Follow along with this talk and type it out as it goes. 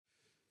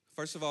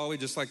First of all, we'd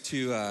just like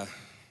to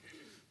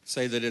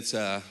say that it's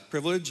a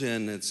privilege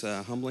and it's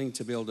humbling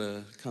to be able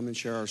to come and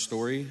share our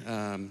story.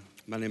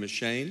 My name is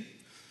Shane,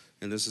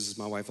 and this is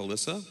my wife,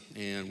 Alissa,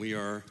 and we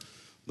are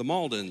the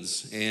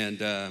Mauldins.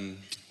 And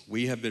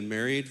we have been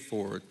married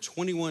for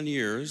 21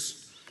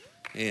 years,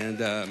 and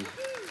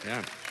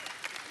yeah.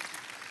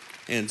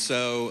 And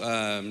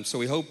so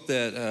we hope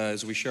that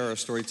as we share our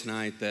story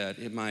tonight, that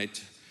it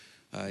might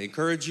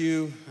encourage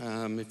you.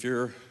 If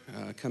you're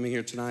coming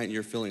here tonight and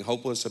you're feeling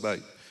hopeless about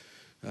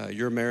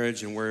your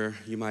marriage and where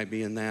you might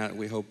be in that,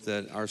 we hope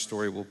that our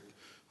story will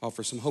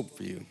offer some hope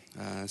for you.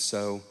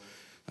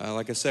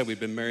 Like I said, we've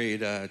been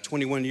married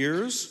 21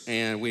 years,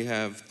 and we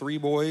have 3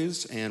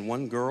 boys and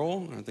 1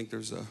 girl. I think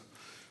there's a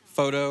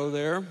photo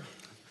there.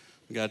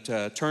 We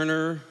got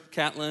Turner,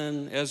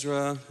 Catlin,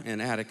 Ezra, and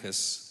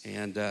Atticus.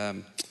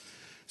 And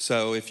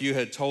so if you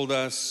had told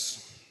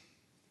us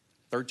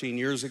 13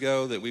 years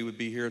ago that we would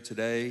be here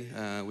today,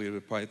 we would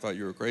have probably thought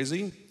you were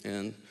crazy,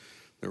 and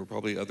there were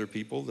probably other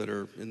people that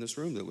are in this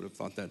room that would have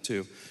thought that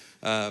too.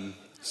 Our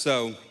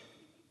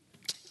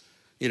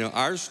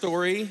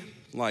story,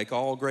 like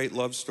all great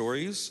love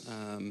stories,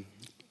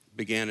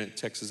 began at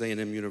Texas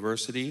A&M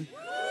University.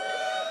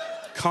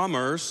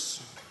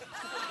 Commerce.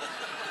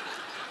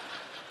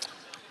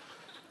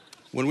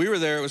 When we were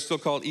there, it was still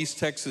called East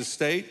Texas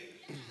State,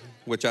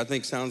 which I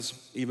think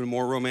sounds even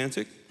more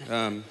romantic.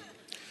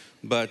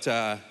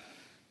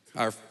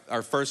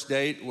 Our first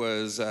date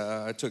was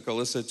I took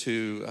Alissa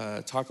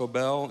to Taco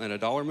Bell and a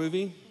dollar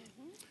movie,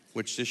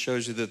 which just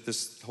shows you that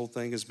this whole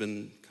thing has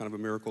been kind of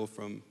a miracle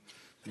from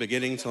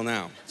beginning till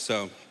now.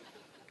 So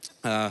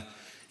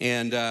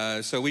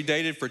we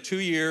dated for 2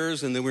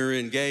 years, and then we were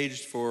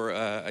engaged for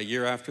a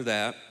year after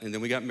that, and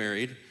then we got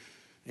married.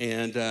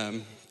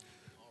 And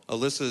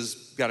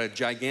Alyssa's got a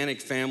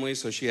gigantic family,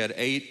 so she had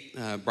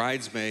 8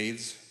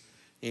 bridesmaids,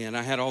 and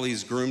I had all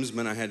these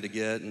groomsmen I had to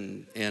get,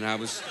 and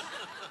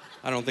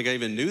I don't think I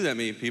even knew that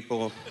many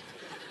people.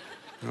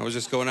 I was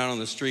just going out on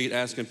the street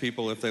asking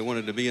people if they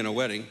wanted to be in a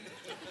wedding.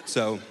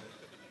 So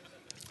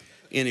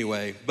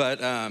anyway,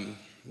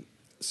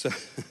 so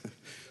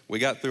we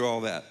got through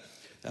all that.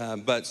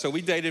 So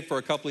we dated for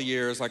a couple of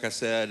years, like I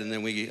said, and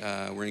then we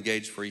were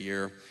engaged for a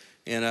year.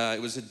 And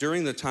it was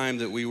during the time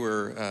that we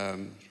were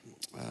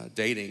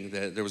dating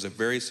that there was a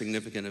very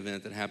significant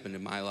event that happened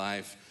in my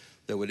life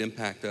that would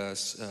impact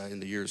us in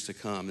the years to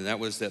come. And that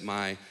was that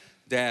my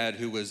dad,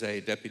 who was a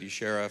deputy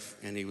sheriff,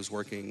 and he was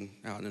working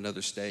out in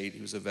another state.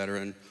 He was a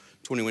veteran,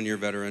 21-year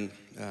veteran.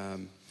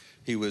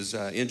 He was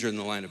injured in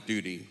the line of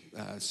duty,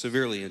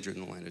 severely injured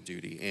in the line of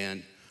duty.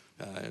 And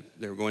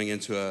they were going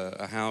into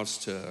a house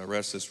to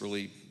arrest this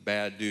really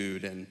bad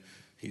dude, and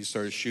he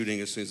started shooting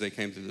as soon as they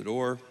came through the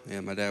door,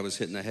 and my dad was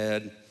hit in the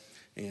head.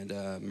 And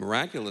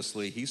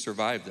miraculously, he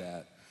survived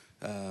that,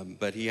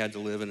 but he had to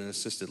live in an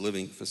assisted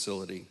living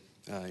facility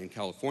in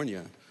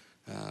California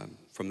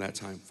from that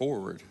time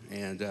forward.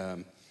 And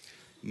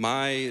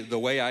the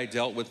way I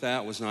dealt with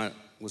that was not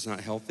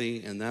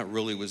healthy, and that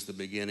really was the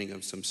beginning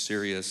of some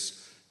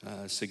serious,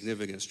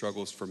 significant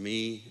struggles for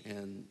me,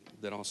 and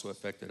that also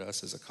affected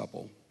us as a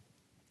couple.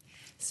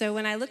 So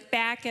when I look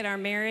back at our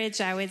marriage,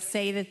 I would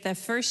say that the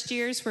first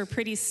years were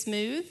pretty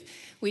smooth.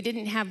 We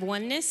didn't have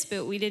oneness,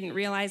 but we didn't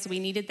realize we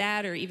needed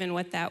that or even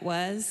what that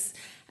was.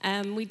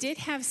 We did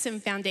have some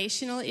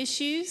foundational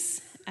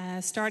issues.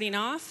 Starting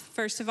off,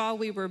 first of all,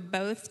 we were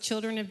both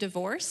children of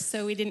divorce,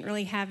 so we didn't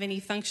really have any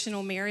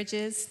functional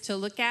marriages to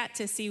look at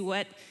to see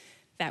what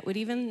that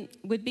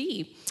would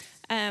be.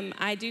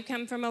 I do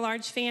come from a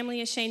large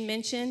family, as Shane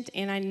mentioned,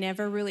 and I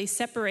never really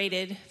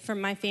separated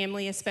from my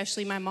family,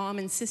 especially my mom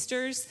and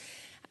sisters.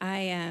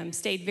 I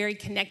stayed very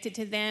connected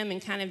to them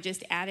and kind of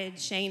just added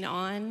Shane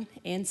on,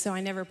 and so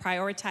I never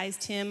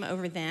prioritized him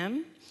over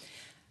them.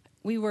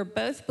 We were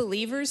both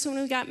believers when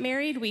we got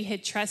married. We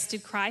had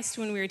trusted Christ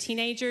when we were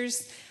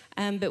teenagers,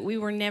 but we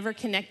were never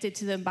connected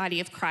to the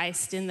body of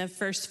Christ in the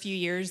first few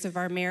years of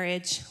our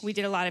marriage. We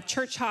did a lot of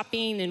church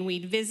hopping, and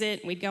we'd visit,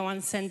 and we'd go on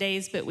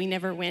Sundays, but we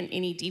never went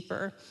any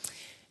deeper.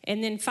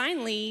 And then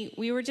finally,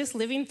 we were just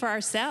living for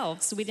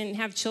ourselves. We didn't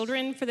have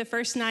children for the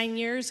first 9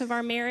 years of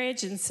our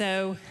marriage, and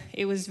so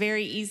it was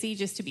very easy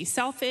just to be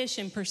selfish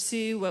and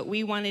pursue what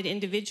we wanted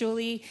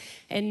individually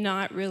and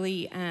not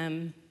really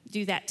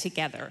do that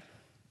together.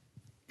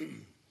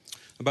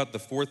 About the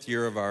 4th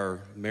year of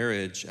our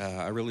marriage,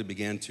 I really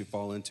began to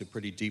fall into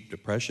pretty deep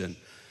depression.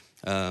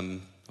 A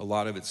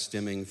lot of it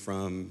stemming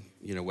from,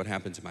 what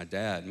happened to my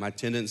dad. My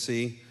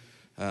tendency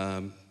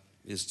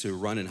is to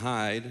run and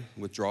hide,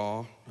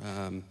 withdraw,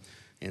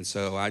 and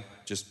so I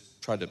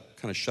just tried to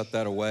kind of shut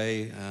that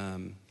away.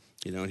 And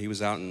he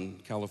was out in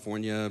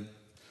California,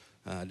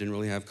 didn't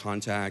really have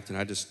contact, and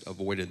I just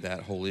avoided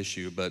that whole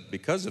issue. But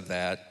because of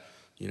that,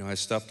 I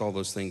stuffed all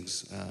those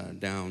things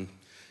down.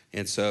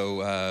 And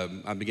so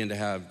I began to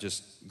have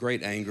just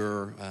great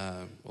anger,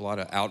 a lot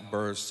of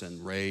outbursts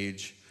and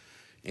rage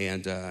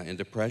and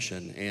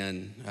depression.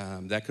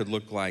 And that could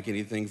look like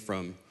anything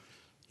from,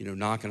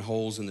 knocking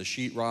holes in the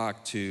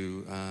sheetrock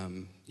to,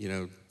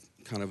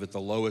 kind of at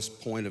the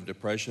lowest point of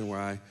depression where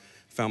I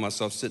found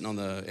myself sitting on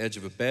the edge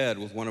of a bed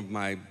with one of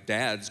my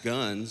dad's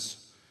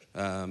guns,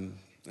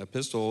 a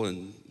pistol,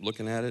 and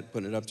looking at it,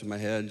 putting it up to my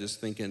head,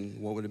 just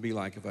thinking, what would it be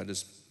like if I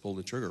just pulled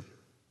the trigger?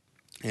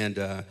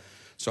 And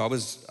so I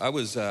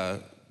was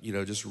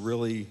just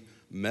really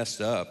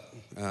messed up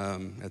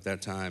at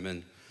that time.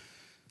 And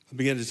I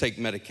began to take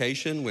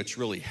medication, which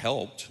really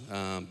helped,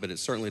 but it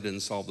certainly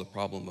didn't solve the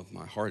problem of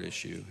my heart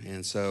issue.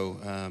 And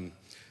so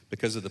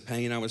because of the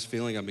pain I was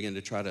feeling, I began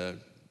to try to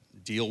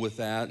deal with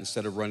that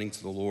instead of running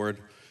to the Lord.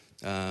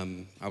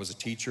 I was a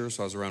teacher,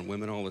 so I was around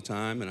women all the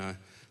time, and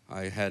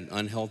I had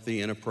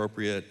unhealthy,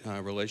 inappropriate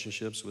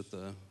relationships with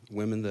the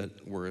women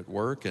that were at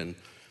work, and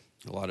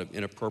a lot of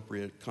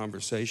inappropriate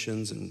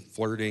conversations and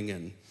flirting,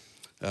 and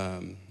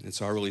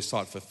so I really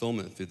sought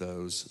fulfillment through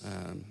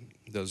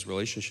those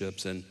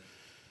relationships. And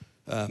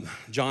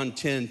John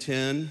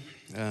 10:10,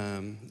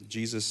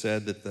 Jesus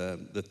said that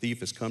the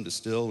thief has come to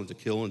steal and to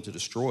kill and to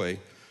destroy,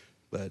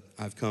 but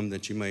I've come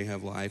that you may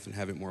have life and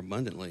have it more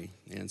abundantly.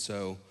 And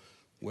so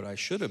what I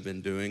should have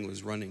been doing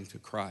was running to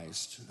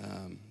Christ,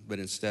 but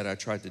instead I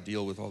tried to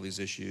deal with all these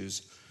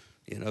issues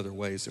in other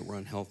ways that were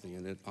unhealthy,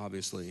 and it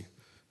obviously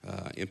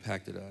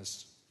impacted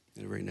us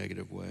in a very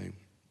negative way.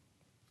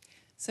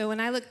 So when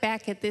I look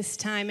back at this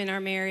time in our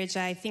marriage,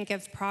 I think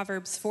of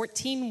Proverbs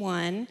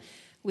 14:1,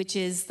 which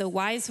is, the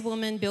wise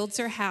woman builds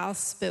her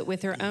house, but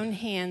with her own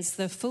hands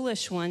the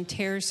foolish one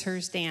tears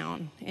hers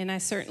down. And I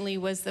certainly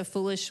was the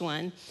foolish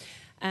one.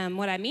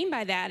 What I mean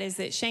by that is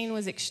that Shane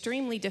was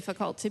extremely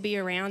difficult to be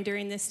around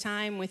during this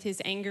time with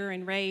his anger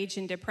and rage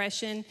and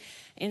depression.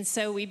 And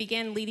so we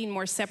began leading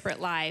more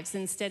separate lives.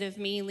 Instead of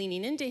me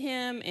leaning into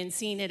him and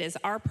seeing it as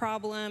our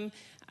problem,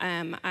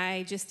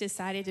 I just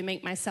decided to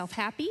make myself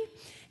happy.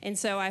 And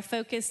so I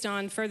focused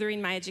on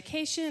furthering my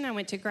education. I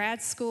went to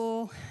grad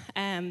school.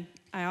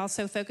 I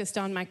also focused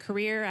on my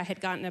career. I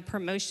had gotten a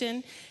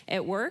promotion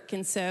at work,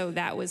 and so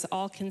that was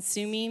all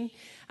consuming.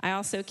 I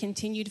also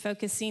continued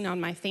focusing on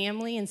my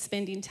family and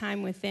spending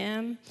time with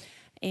them.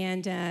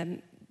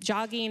 And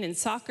jogging and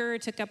soccer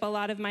took up a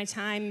lot of my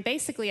time.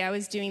 Basically, I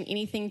was doing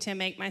anything to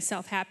make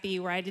myself happy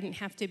where I didn't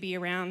have to be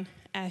around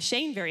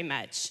Shane very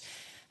much.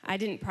 I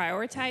didn't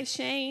prioritize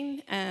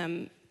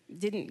Shane.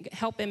 Didn't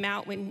help him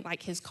out when,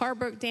 like, his car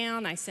broke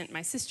down. I sent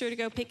my sister to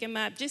go pick him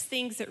up. Just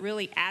things that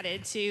really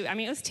added to,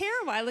 it was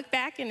terrible. I look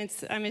back and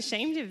I'm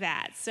ashamed of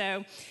that.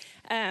 So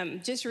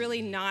just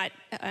really not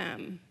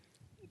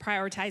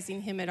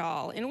prioritizing him at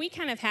all. And we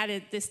kind of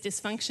had this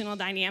dysfunctional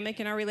dynamic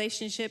in our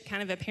relationship,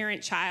 kind of a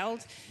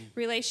parent-child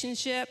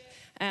relationship.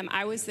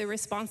 I was the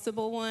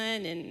responsible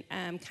one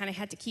and kind of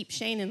had to keep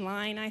Shane in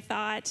line, I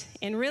thought.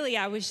 And really,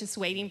 I was just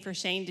waiting for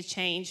Shane to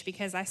change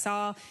because I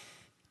saw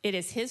it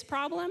as his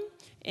problem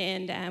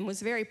and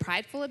was very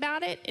prideful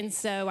about it. And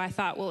so I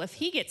thought, well, if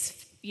he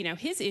gets,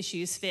 his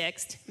issues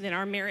fixed, then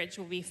our marriage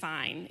will be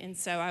fine. And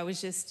so I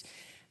was just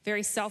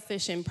very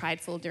selfish and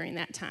prideful during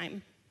that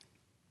time.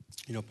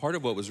 Part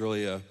of what was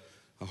really a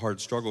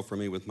hard struggle for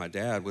me with my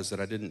dad was that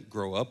I didn't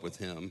grow up with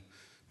him.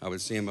 I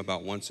would see him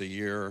about once a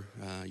year,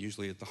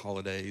 usually at the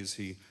holidays.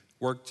 He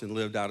worked and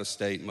lived out of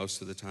state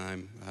most of that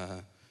time.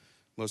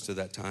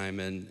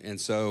 And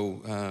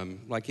so,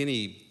 like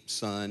any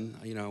son,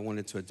 I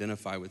wanted to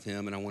identify with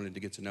him and I wanted to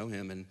get to know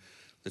him. And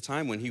the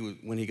time when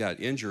he got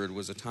injured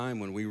was a time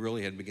when we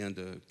really had begun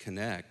to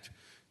connect.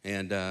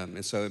 And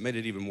so it made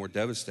it even more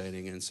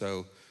devastating. And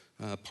so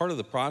part of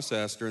the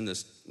process during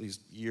these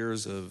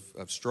years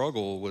of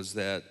struggle was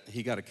that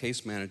he got a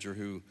case manager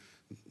who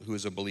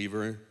is a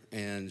believer,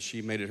 and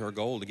she made it her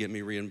goal to get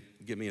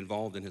me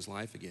involved in his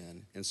life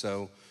again. And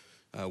so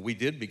we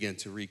did begin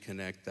to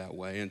reconnect that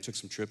way and took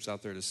some trips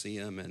out there to see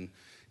him,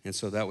 and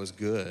so that was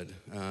good.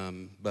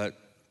 But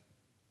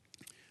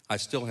I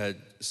still had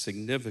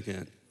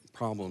significant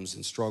problems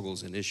and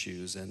struggles and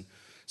issues. And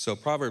so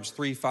Proverbs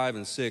 3, 5,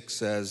 and 6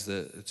 says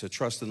that to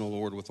trust in the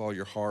Lord with all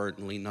your heart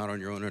and lean not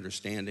on your own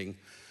understanding.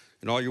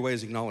 In all your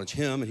ways acknowledge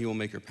him, and he will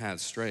make your path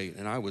straight.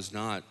 And I was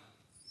not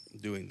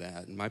doing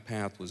that, and my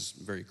path was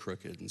very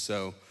crooked. And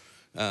so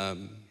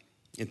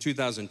in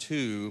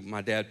 2002,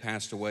 my dad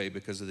passed away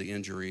because of the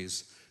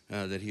injuries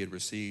that he had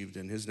received,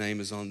 and his name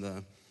is on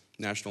the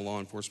National Law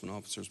Enforcement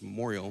Officers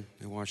Memorial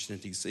in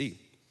Washington, D.C.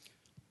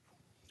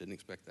 Didn't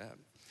expect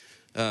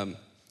that.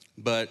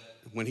 But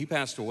when he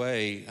passed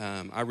away,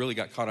 I really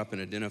got caught up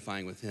in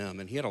identifying with him,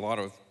 and he had a lot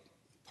of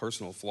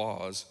personal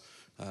flaws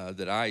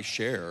that I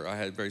share. I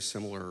had very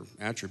similar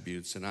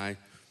attributes, and I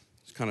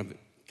kind of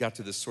got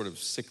to this sort of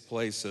sick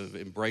place of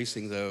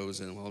embracing those,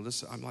 and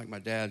I'm like my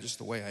dad just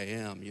the way I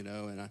am,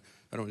 and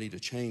I don't need to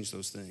change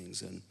those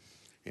things,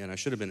 and I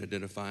should have been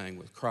identifying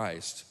with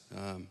Christ.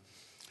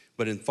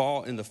 But in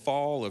the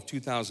fall of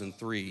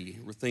 2003,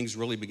 things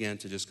really began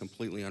to just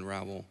completely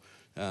unravel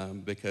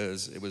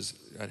because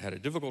I'd had a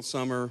difficult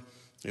summer.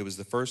 It was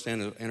the first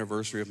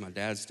anniversary of my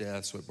dad's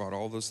death, so it brought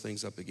all those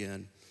things up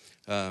again.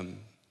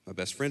 My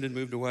best friend had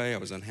moved away. I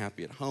was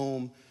unhappy at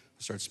home.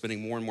 I started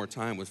spending more and more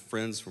time with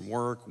friends from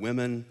work,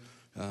 women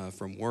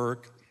from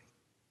work.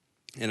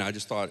 And I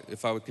just thought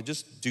if I could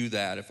just do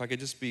that, if I could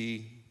just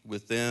be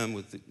with them,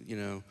 with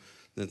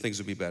then things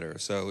would be better.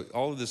 So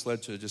all of this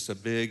led to just a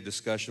big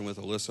discussion with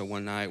Alissa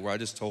one night where I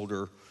just told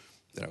her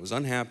that I was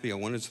unhappy, I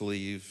wanted to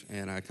leave,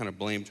 and I kind of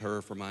blamed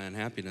her for my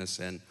unhappiness.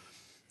 And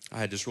I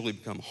had just really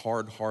become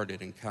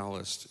hard-hearted and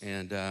calloused.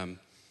 And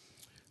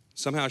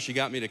somehow she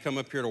got me to come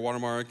up here to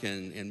Watermark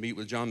and meet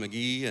with John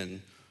McGee.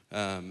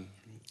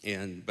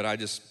 But I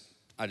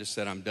just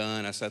said, I'm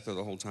done. I sat there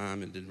the whole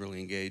time and didn't really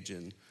engage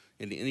in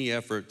any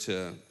effort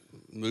to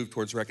move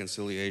towards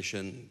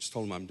reconciliation. Just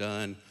told him I'm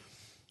done.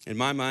 In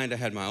my mind, I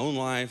had my own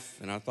life,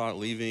 and I thought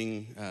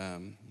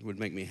leaving would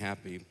make me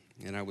happy.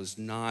 And I was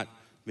not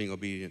being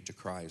obedient to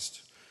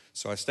Christ.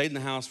 So I stayed in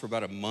the house for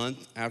about a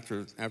month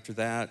after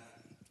that.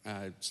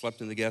 I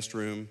slept in the guest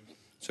room,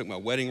 took my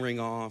wedding ring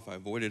off, I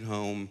avoided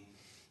home,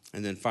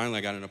 and then finally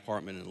I got an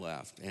apartment and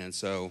left. And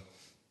so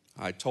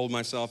I told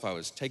myself I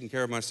was taking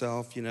care of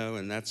myself,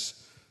 and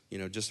that's,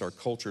 just our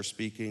culture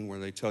speaking, where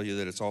they tell you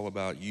that it's all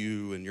about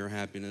you and your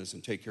happiness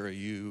and take care of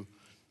you.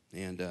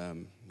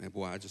 And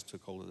boy, I just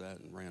took hold of that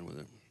and ran with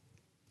it.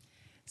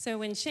 So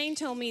when Shane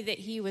told me that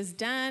he was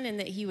done and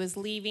that he was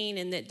leaving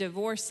and that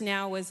divorce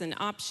now was an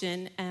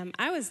option,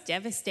 I was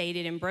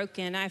devastated and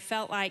broken. I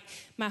felt like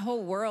my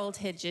whole world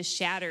had just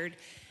shattered.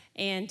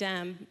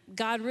 And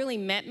God really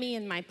met me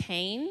in my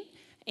pain,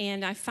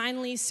 and I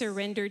finally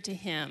surrendered to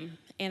him.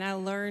 And I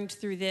learned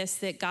through this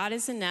that God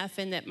is enough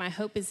and that my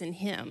hope is in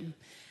him.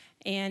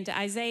 And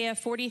Isaiah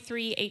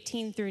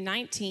 43:18 through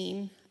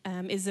 19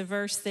 is a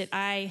verse that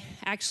I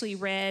actually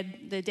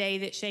read the day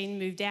that Shane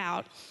moved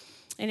out.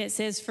 And it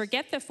says,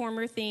 "Forget the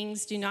former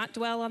things, do not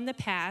dwell on the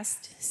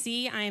past.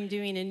 See, I am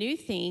doing a new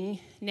thing.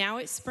 Now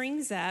it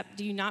springs up.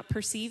 Do you not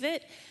perceive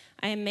it?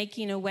 I am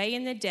making a way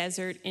in the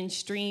desert and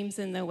streams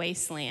in the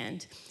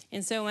wasteland."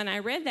 And so when I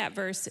read that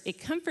verse, it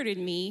comforted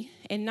me.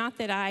 And not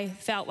that I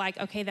felt like,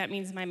 okay, that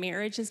means my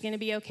marriage is going to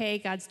be okay.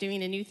 God's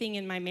doing a new thing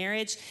in my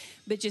marriage.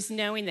 But just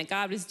knowing that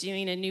God was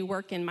doing a new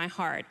work in my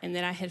heart and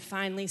that I had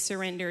finally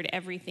surrendered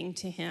everything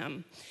to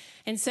him.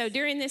 And so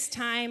during this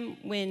time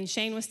when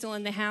Shane was still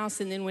in the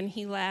house and then when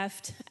he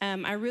left,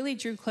 I really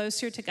drew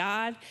closer to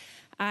God.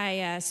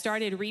 I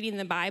started reading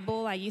the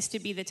Bible. I used to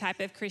be the type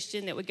of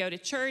Christian that would go to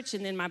church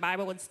and then my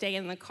Bible would stay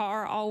in the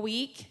car all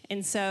week.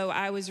 And so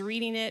I was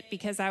reading it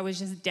because I was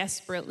just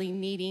desperately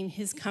needing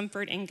his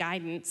comfort and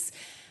guidance.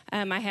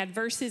 I had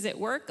verses at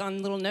work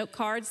on little note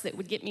cards that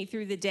would get me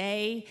through the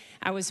day.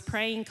 I was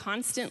praying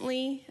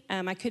constantly.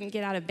 I couldn't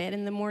get out of bed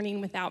in the morning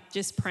without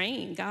just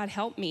praying, God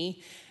help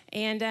me.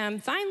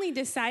 And finally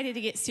decided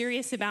to get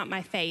serious about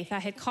my faith. I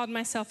had called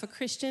myself a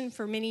Christian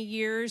for many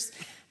years,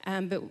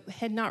 but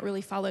had not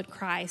really followed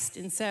Christ.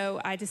 And so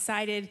I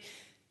decided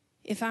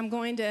if I'm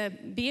going to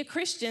be a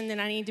Christian, then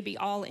I need to be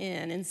all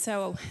in. And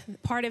so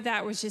part of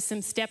that was just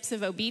some steps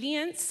of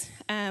obedience.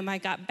 I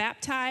got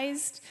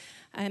baptized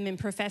and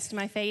professed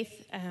my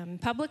faith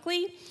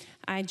publicly.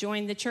 I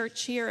joined the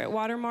church here at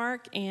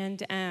Watermark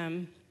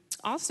and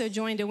also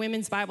joined a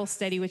women's Bible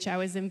study, which I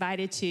was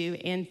invited to,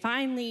 and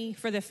finally,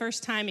 for the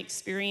first time,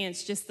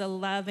 experienced just the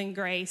love and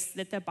grace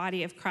that the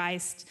body of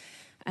Christ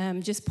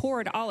just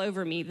poured all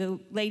over me. The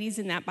ladies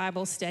in that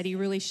Bible study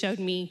really showed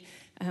me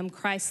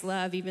Christ's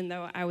love, even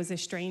though I was a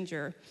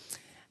stranger.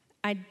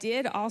 I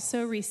did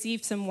also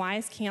receive some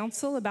wise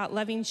counsel about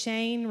loving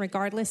Shane,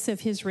 regardless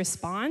of his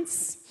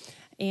response,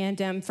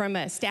 and from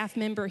a staff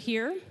member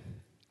here.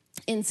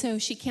 And so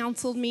she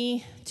counseled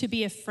me to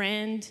be a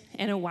friend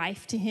and a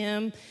wife to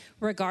him,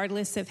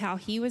 regardless of how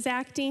he was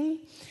acting.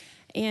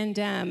 And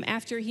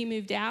after he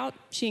moved out,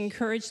 she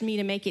encouraged me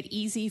to make it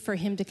easy for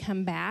him to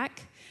come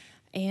back.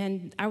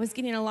 And I was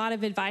getting a lot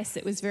of advice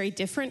that was very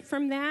different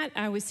from that.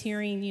 I was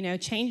hearing,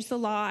 change the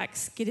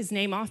locks, get his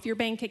name off your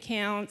bank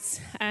accounts.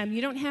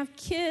 You don't have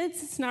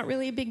kids. It's not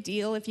really a big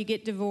deal if you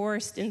get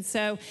divorced. And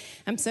so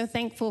I'm so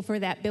thankful for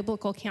that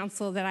biblical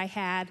counsel that I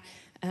had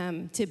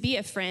to be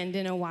a friend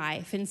and a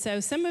wife. And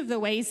so some of the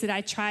ways that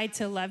I tried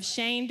to love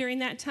Shane during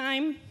that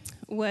time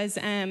was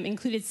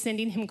included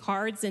sending him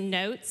cards and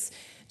notes,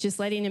 just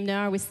letting him know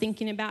I was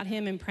thinking about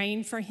him and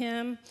praying for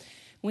him.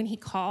 When he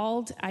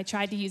called, I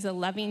tried to use a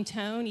loving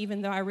tone,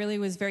 even though I really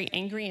was very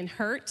angry and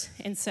hurt.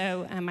 And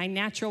so my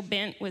natural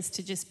bent was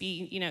to just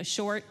be,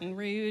 short and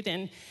rude.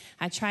 And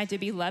I tried to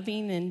be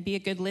loving and be a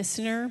good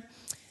listener.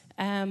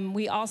 I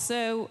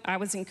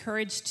was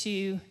encouraged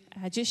to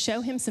just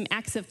show him some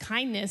acts of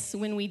kindness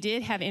when we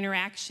did have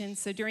interactions.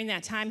 So during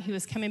that time, he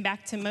was coming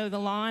back to mow the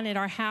lawn at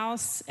our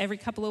house every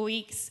couple of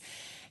weeks.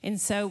 And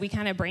so we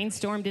kind of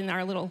brainstormed in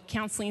our little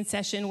counseling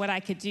session what I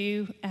could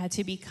do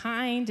to be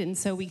kind. And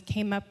so we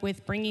came up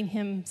with bringing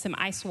him some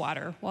ice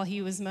water while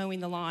he was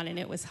mowing the lawn and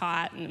it was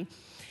hot. And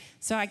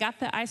so I got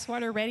the ice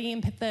water ready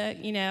and put the,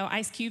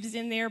 ice cubes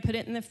in there, put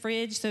it in the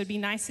fridge so it'd be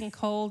nice and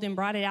cold, and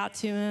brought it out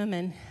to him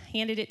and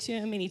handed it to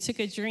him. And he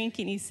took a drink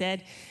and he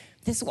said,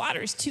 "This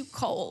water's too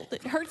cold.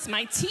 It hurts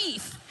my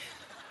teeth."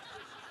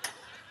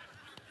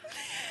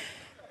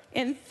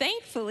 And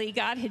thankfully,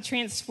 God had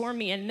transformed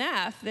me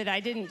enough that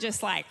I didn't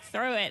just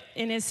throw it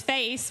in his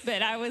face,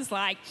 but I was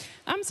like,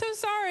 "I'm so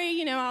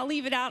sorry, I'll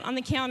leave it out on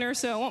the counter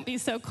so it won't be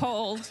so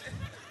cold."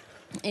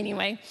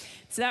 Anyway,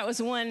 so that was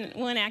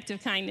one act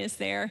of kindness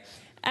there.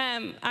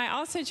 I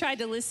also tried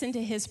to listen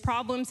to his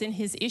problems and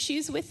his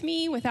issues with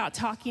me without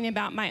talking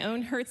about my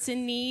own hurts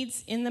and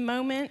needs in the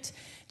moment,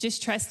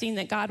 just trusting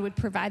that God would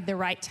provide the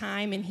right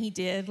time, and he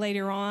did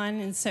later on.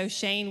 And so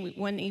Shane,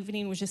 one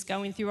evening, was just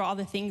going through all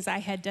the things I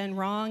had done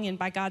wrong, and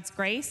by God's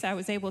grace, I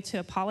was able to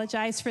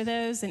apologize for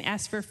those and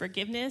ask for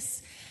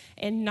forgiveness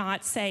and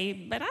not say,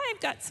 but I've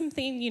got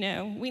something,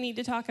 we need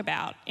to talk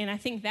about. And I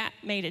think that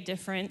made a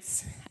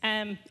difference.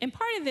 And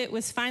part of it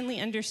was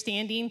finally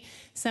understanding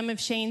some of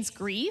Shane's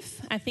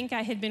grief. I think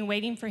I had been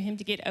waiting for him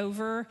to get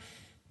over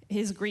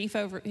his grief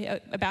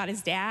about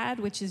his dad,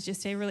 which is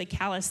just a really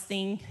callous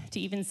thing to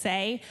even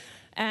say.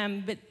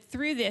 But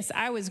through this,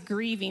 I was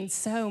grieving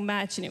so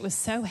much, and it was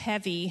so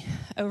heavy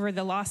over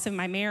the loss of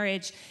my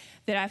marriage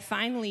that I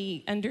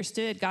finally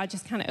understood. God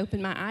just kind of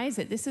opened my eyes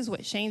that this is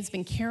what Shane's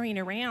been carrying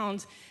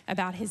around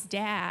about his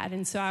dad.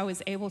 And so I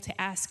was able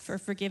to ask for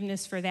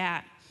forgiveness for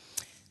that.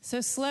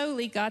 So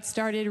slowly, God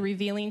started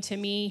revealing to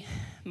me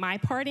my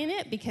part in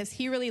it, because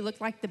he really looked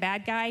like the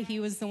bad guy.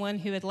 He was the one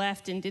who had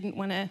left and didn't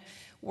want to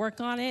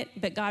work on it.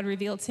 But God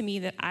revealed to me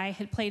that I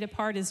had played a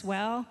part as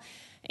well.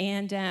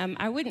 And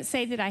I wouldn't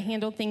say that I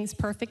handled things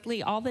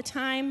perfectly all the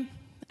time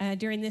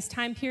during this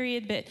time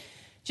period, but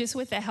just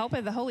with the help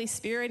of the Holy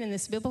Spirit and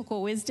this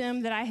biblical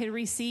wisdom that I had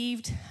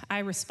received, I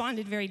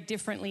responded very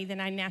differently than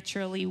I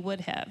naturally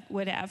would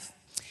have.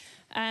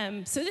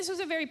 So this was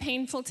a very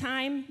painful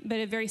time, but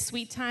a very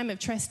sweet time of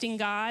trusting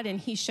God, and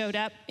he showed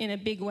up in a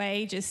big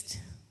way, just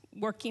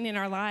working in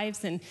our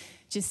lives, and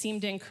just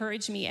seemed to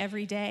encourage me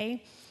every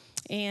day.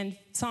 And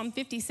Psalm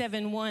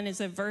 57:1 is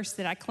a verse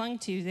that I clung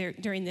to there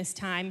during this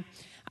time.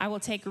 I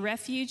will take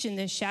refuge in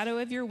the shadow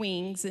of your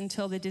wings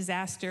until the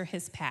disaster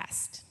has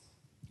passed.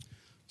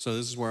 So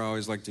this is where I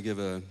always like to give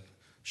a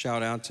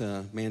shout out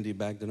to Mandy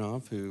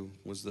Bagdanoff, who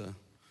was the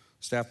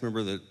staff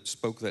member that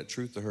spoke that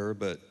truth to her.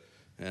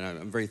 And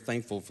I'm very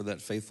thankful for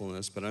that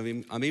faithfulness. But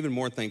I'm even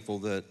more thankful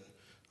that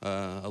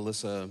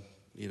Alissa,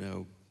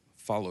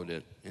 followed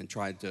it and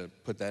tried to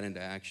put that into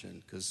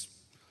action. Because,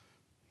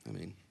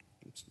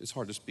 it's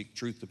hard to speak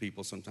truth to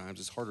people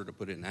sometimes. It's harder to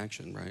put it in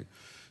action,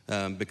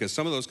 right? Because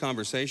some of those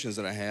conversations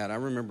that I had, I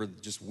remember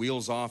just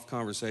wheels off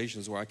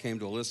conversations where I came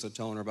to Alissa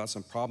telling her about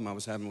some problem I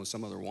was having with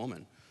some other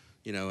woman,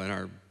 in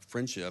our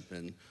friendship.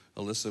 And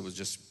Alissa was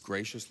just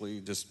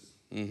graciously just,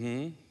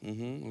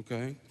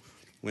 okay,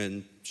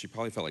 when she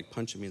probably felt like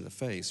punching me in the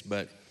face.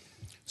 But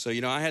so,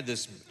 I had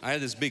this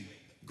big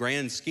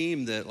grand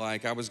scheme that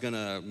I was going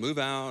to move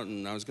out,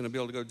 and I was going to be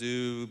able to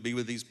go be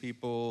with these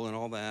people and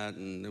all that,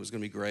 and it was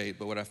going to be great.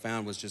 But what I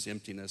found was just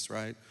emptiness,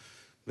 right?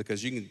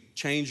 Because you can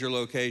change your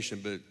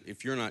location, but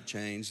if you're not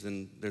changed,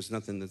 then there's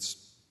nothing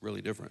that's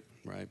really different,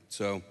 right?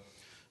 So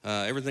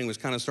everything was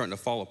kind of starting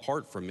to fall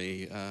apart for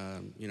me.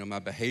 My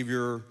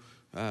behavior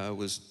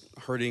was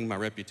hurting my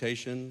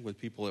reputation with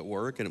people at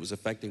work, and it was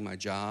affecting my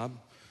job.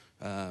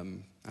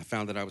 I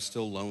found that I was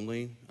still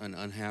lonely and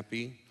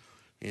unhappy.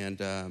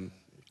 And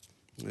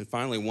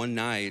finally, one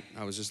night,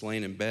 I was just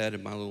laying in bed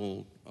in my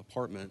little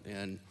apartment,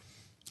 and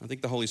I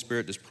think the Holy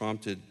Spirit just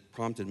prompted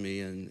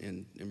me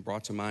and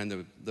brought to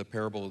mind the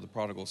parable of the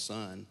prodigal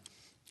son,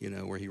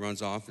 where he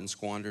runs off and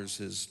squanders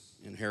his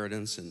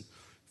inheritance and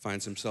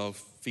finds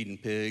himself feeding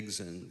pigs,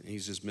 and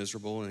he's just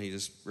miserable, and he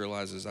just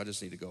realizes, I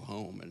just need to go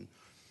home. And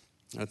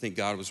I think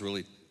God was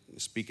really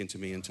speaking to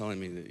me and telling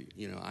me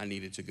that, I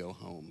needed to go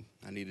home.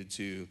 I needed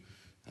to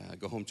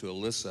go home to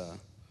Alissa,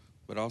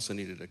 but also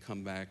needed to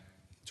come back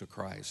to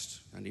Christ.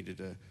 I needed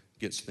to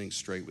get things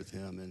straight with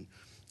him.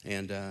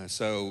 And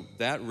so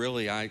that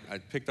really, I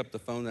picked up the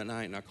phone that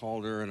night, and I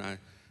called her, and I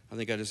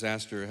think I just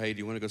asked her, hey, do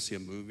you want to go see a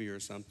movie or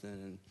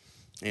something?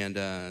 And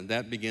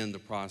that began the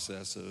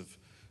process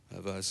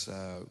of us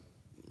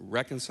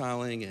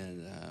reconciling,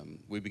 and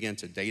we began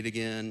to date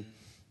again.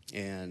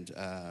 And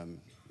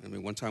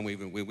one time we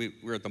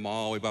were at the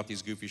mall. We bought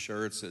these goofy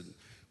shirts, and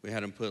we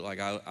had them put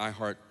I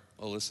heart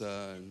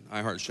Alissa and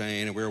I heart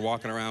Shane, and we were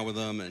walking around with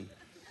them, and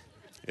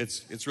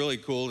it's really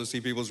cool to see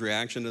people's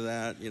reaction to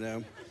that,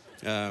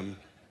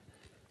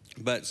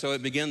 But so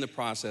it began the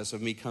process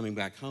of me coming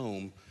back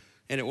home,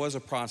 and it was a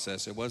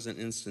process. It wasn't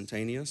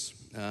instantaneous,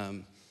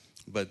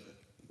 but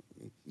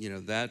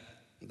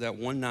that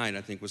one night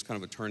I think was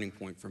kind of a turning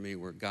point for me,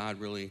 where God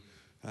really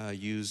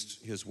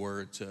used His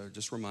Word to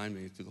just remind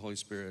me through the Holy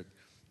Spirit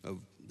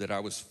that I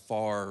was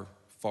far,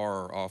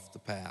 far off the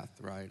path.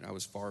 Right, I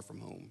was far from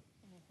home.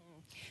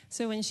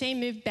 So when Shane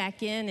moved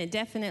back in, it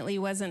definitely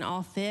wasn't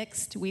all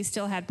fixed. We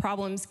still had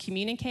problems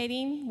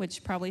communicating,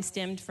 which probably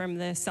stemmed from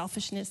the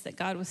selfishness that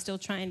God was still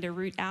trying to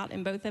root out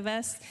in both of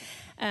us.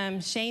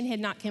 Shane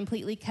had not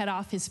completely cut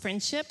off his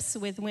friendships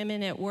with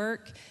women at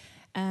work.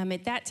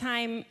 At that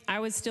time, I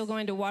was still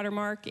going to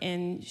Watermark,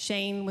 and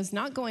Shane was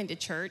not going to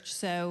church.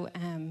 So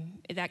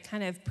that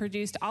kind of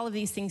produced, all of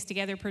these things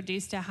together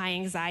produced a high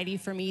anxiety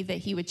for me that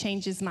he would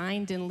change his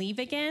mind and leave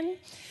again.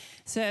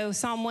 So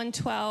Psalm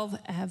 112,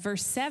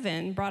 verse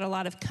 7 brought a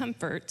lot of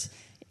comfort.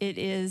 It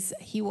is,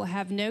 he will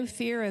have no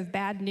fear of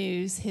bad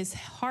news. His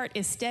heart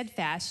is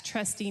steadfast,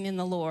 trusting in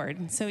the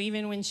Lord. So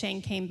even when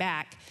Shane came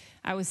back,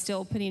 I was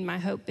still putting my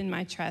hope and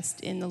my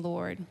trust in the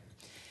Lord.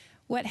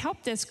 What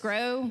helped us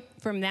grow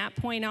from that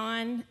point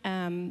on,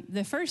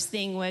 the first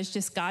thing was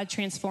just God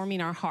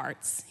transforming our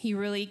hearts. He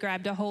really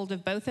grabbed a hold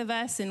of both of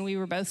us, and we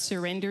were both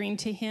surrendering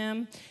to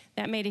him.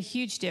 That made a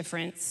huge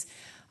difference.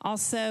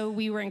 Also,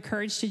 we were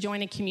encouraged to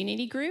join a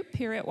community group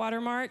here at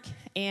Watermark,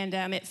 and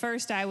at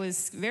first I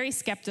was very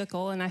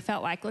skeptical, and I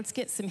felt like, let's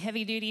get some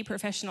heavy-duty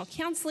professional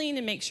counseling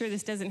and make sure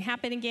this doesn't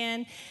happen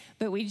again.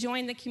 But we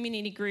joined the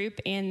community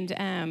group, and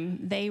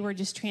they were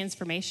just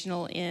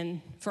transformational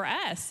for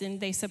us, and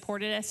they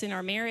supported us in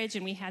our marriage,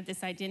 and we had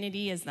this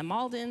identity as the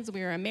Mauldins.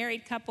 We were a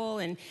married couple,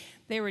 and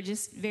they were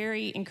just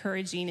very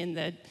encouraging in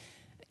the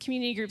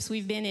community groups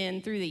we've been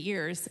in through the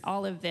years.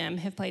 All of them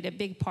have played a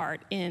big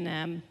part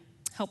in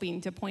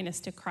helping to point us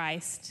to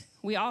Christ.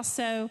 We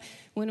also,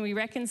 when we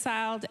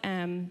reconciled,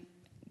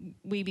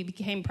 we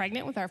became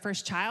pregnant with our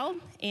first child.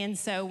 And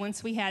so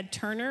once we had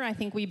Turner, I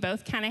think we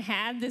both kind of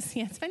had this,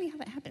 it's funny how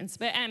that happens,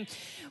 but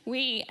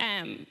we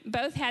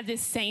both had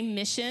this same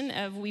mission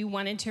of we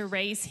wanted to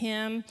raise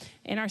him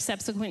and our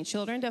subsequent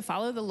children to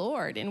follow the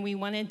Lord. And we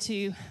wanted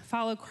to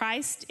follow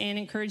Christ and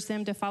encourage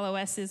them to follow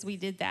us as we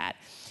did that.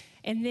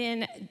 And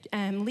then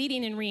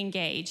leading and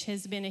re-engage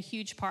has been a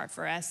huge part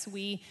for us.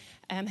 We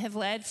have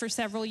led for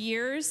several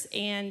years,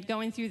 and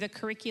going through the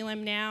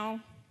curriculum now,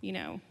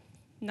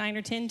 9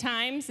 or 10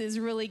 times is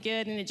really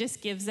good, and it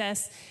just gives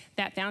us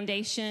that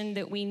foundation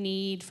that we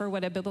need for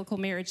what a biblical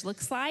marriage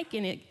looks like,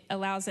 and it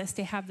allows us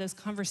to have those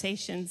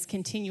conversations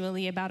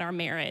continually about our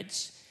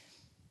marriage.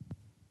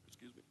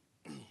 Excuse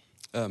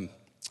me.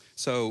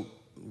 So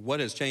what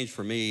has changed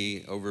for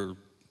me over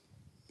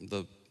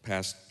the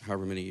past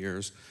however many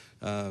years,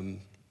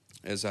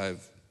 as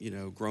I've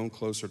grown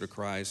closer to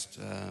Christ,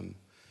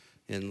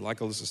 and like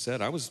Alissa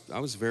said, I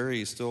was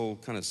very still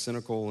kind of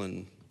cynical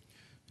and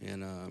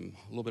a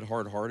little bit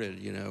hard-hearted,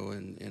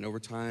 and over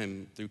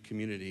time through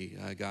community,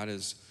 God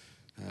has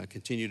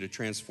continued to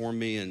transform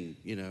me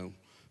and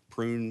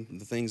prune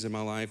the things in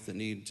my life that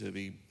need to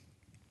be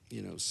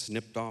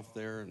snipped off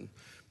there. And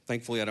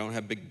thankfully I don't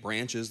have big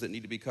branches that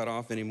need to be cut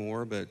off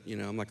anymore, but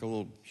I'm like a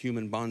little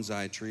human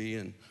bonsai tree,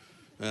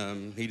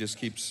 and he just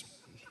keeps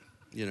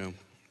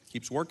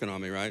working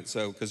on me, right?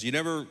 So, because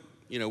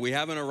we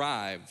haven't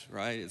arrived,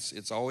 right?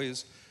 It's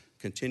always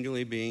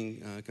continually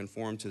being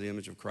conformed to the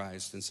image of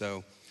Christ. And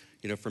so,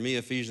 for me,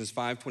 Ephesians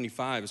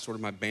 5:25 is sort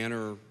of my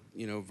banner,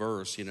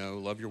 verse,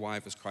 love your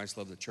wife as Christ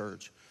loved the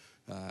church.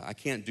 I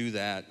can't do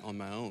that on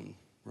my own,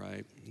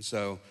 right? And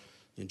so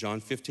in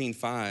John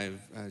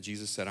 15:5,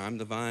 Jesus said, I'm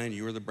the vine,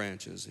 you are the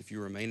branches. If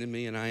you remain in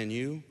me and I in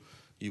you,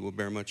 you will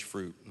bear much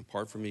fruit.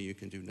 Apart from me, you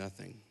can do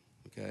nothing,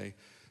 okay?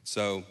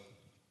 So,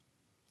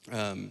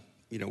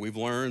 we've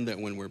learned that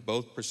when we're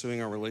both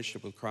pursuing our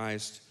relationship with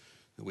Christ,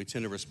 that we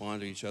tend to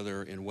respond to each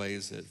other in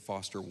ways that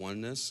foster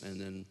oneness.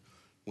 And then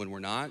when we're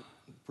not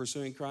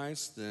pursuing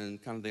Christ, then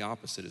kind of the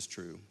opposite is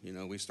true.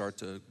 We start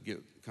to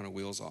get kind of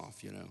wheels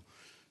off,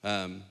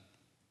 And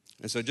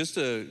so just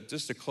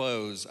to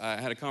close, I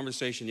had a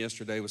conversation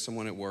yesterday with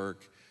someone at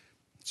work.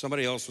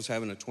 Somebody else was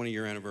having a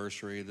 20-year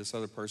anniversary. This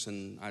other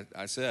person,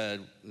 I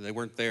said, they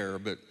weren't there,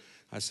 but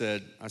I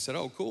said,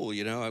 oh, cool,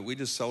 we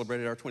just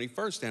celebrated our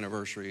 21st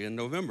anniversary in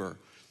November.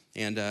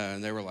 And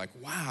they were like,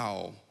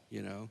 wow,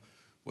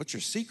 what's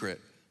your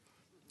secret?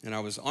 And I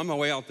was on my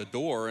way out the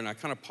door, and I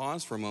kind of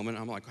paused for a moment.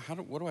 I'm like,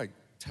 what do I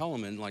tell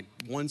them in like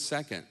 1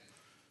 second?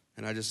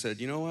 And I just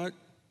said, you know what?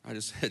 I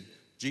just said,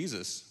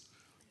 Jesus.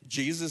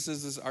 Jesus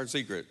is our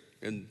secret.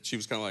 And she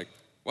was kind of like,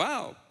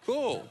 wow,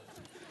 cool.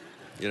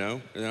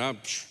 And then I'm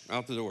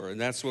out the door. And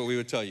that's what we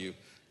would tell you.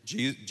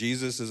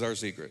 Jesus is our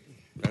secret.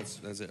 That's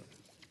it.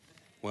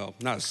 Well,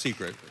 not a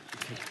secret.